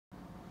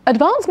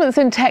Advancements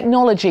in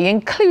technology,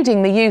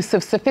 including the use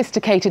of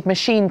sophisticated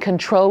machine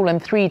control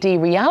and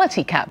 3D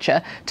reality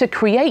capture to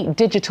create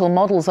digital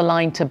models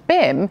aligned to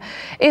BIM,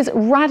 is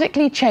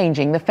radically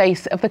changing the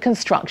face of the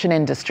construction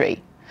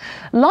industry.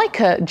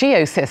 Leica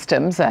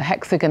Geosystems, a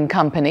Hexagon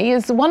company,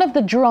 is one of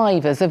the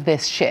drivers of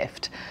this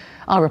shift.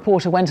 Our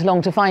reporter went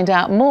along to find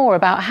out more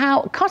about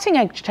how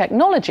cutting-edge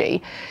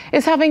technology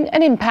is having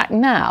an impact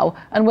now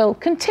and will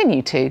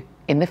continue to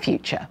in the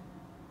future.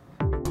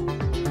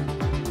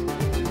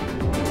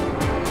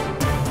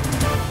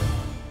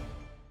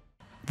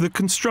 The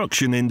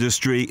construction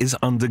industry is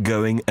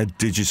undergoing a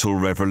digital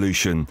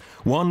revolution,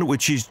 one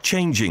which is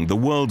changing the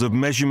world of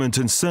measurement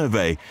and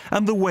survey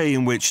and the way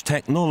in which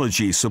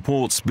technology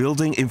supports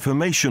building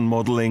information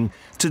modelling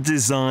to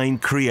design,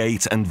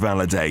 create and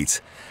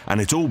validate.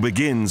 And it all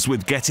begins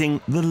with getting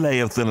the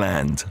lay of the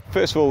land.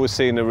 First of all, we're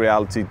seeing a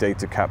reality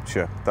data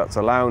capture that's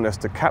allowing us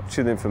to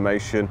capture the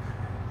information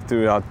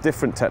through our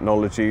different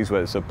technologies,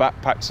 whether it's a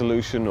backpack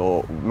solution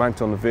or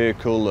mount on the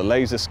vehicle, or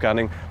laser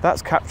scanning.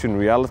 That's capturing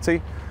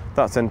reality.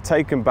 That's then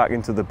taken back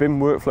into the BIM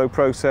workflow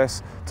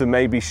process to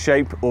maybe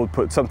shape or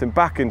put something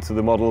back into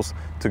the models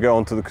to go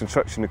onto the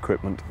construction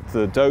equipment.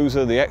 The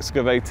dozer, the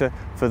excavator,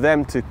 for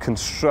them to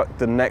construct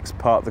the next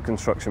part of the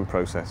construction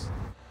process.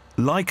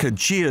 Leica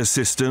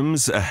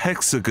Geosystems, a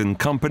Hexagon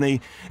company,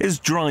 is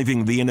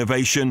driving the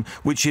innovation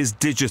which is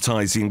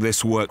digitizing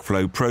this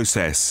workflow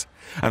process.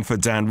 And for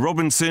Dan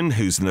Robinson,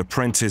 who's an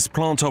apprentice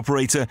plant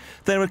operator,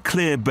 there are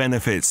clear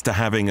benefits to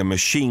having a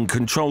machine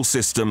control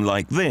system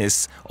like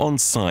this on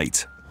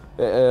site.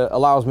 It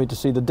allows me to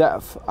see the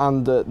depth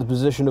and the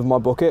position of my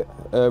bucket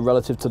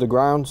relative to the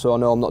ground, so I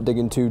know I'm not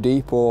digging too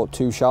deep or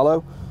too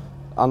shallow.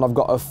 And I've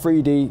got a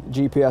 3D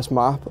GPS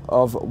map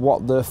of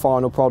what the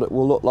final product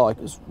will look like.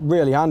 It's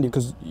really handy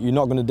because you're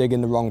not going to dig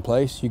in the wrong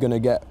place. You're going to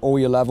get all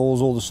your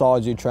levels, all the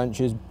sides of your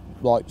trenches,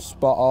 like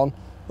spot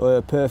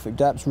on, perfect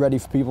depths, ready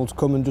for people to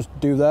come and just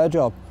do their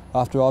job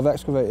after I've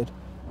excavated.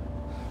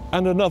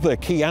 And another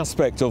key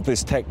aspect of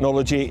this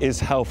technology is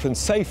health and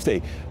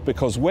safety,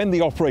 because when the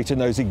operator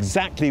knows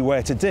exactly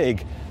where to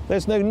dig,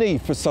 there's no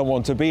need for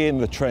someone to be in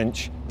the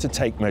trench to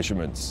take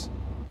measurements.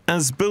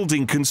 As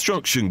building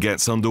construction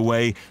gets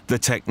underway, the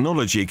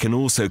technology can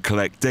also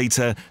collect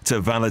data to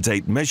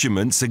validate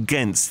measurements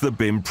against the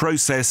BIM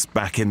process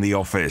back in the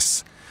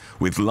office.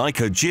 With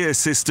Leica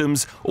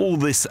Geosystems, all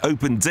this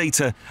open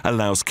data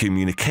allows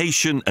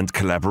communication and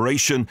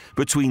collaboration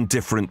between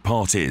different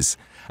parties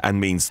and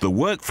means the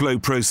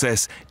workflow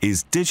process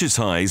is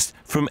digitized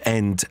from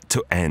end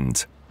to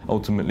end.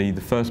 Ultimately, the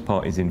first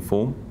part is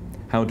inform.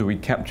 How do we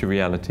capture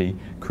reality,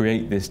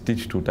 create this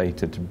digital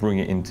data to bring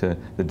it into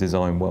the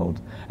design world?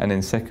 And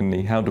then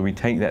secondly, how do we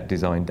take that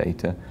design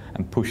data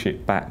and push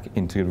it back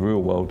into the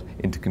real world,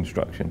 into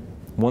construction?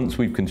 Once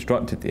we've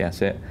constructed the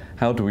asset,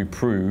 how do we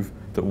prove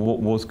that what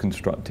was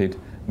constructed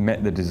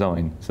met the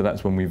design? So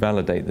that's when we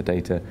validate the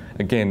data,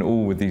 again,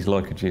 all with these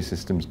Leica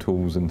Geosystems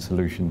tools and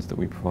solutions that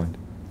we provide.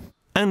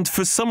 And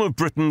for some of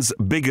Britain's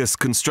biggest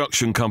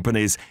construction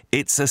companies,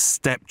 it's a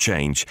step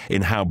change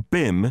in how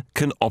BIM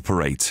can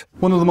operate.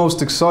 One of the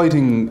most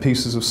exciting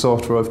pieces of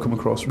software I've come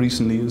across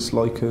recently is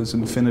Leica's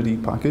Infinity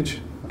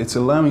package. It's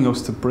allowing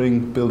us to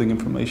bring building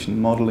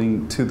information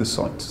modelling to the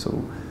site.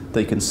 So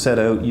they can set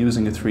out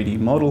using a 3D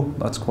model.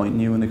 That's quite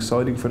new and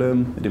exciting for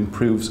them. It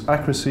improves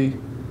accuracy.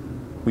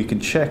 We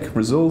can check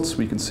results,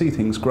 we can see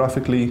things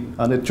graphically,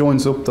 and it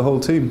joins up the whole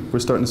team. We're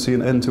starting to see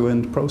an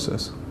end-to-end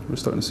process. We're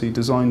starting to see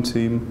design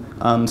team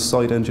and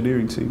site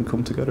engineering team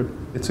come together.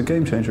 It's a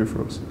game changer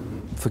for us.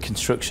 For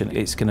construction,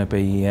 it's going to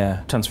be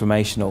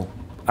transformational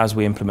as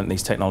we implement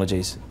these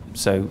technologies.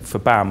 So for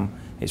BAM,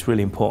 it's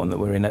really important that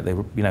we're in at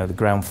the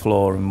ground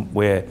floor, and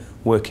we're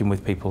working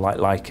with people like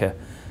Leica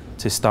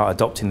to start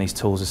adopting these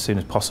tools as soon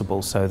as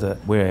possible so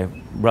that we're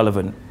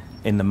relevant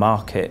in the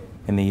market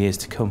in the years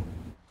to come.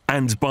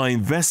 And by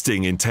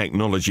investing in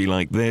technology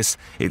like this,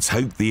 it's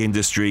hoped the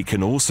industry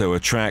can also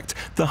attract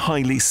the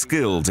highly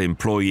skilled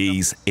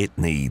employees it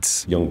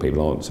needs. Young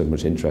people aren't so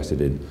much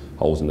interested in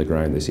holes in the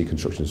ground. They see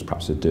construction as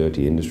perhaps a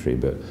dirty industry,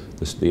 but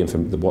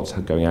what's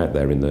going out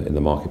there in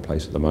the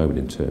marketplace at the moment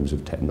in terms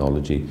of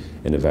technology,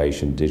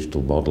 innovation,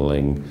 digital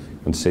modelling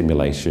and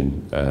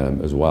simulation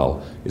as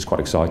well is quite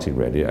exciting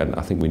really, and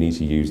I think we need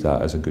to use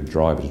that as a good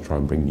driver to try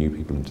and bring new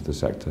people into the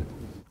sector.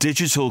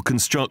 Digital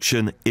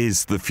construction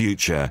is the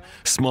future.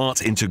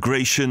 Smart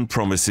integration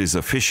promises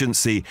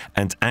efficiency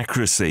and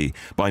accuracy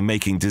by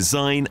making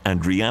design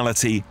and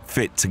reality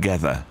fit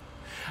together.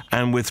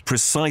 And with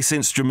precise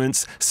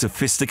instruments,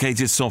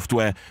 sophisticated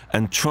software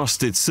and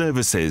trusted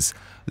services,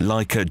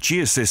 Leica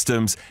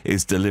Geosystems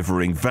is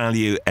delivering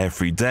value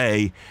every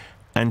day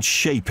and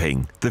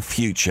shaping the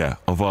future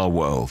of our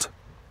world.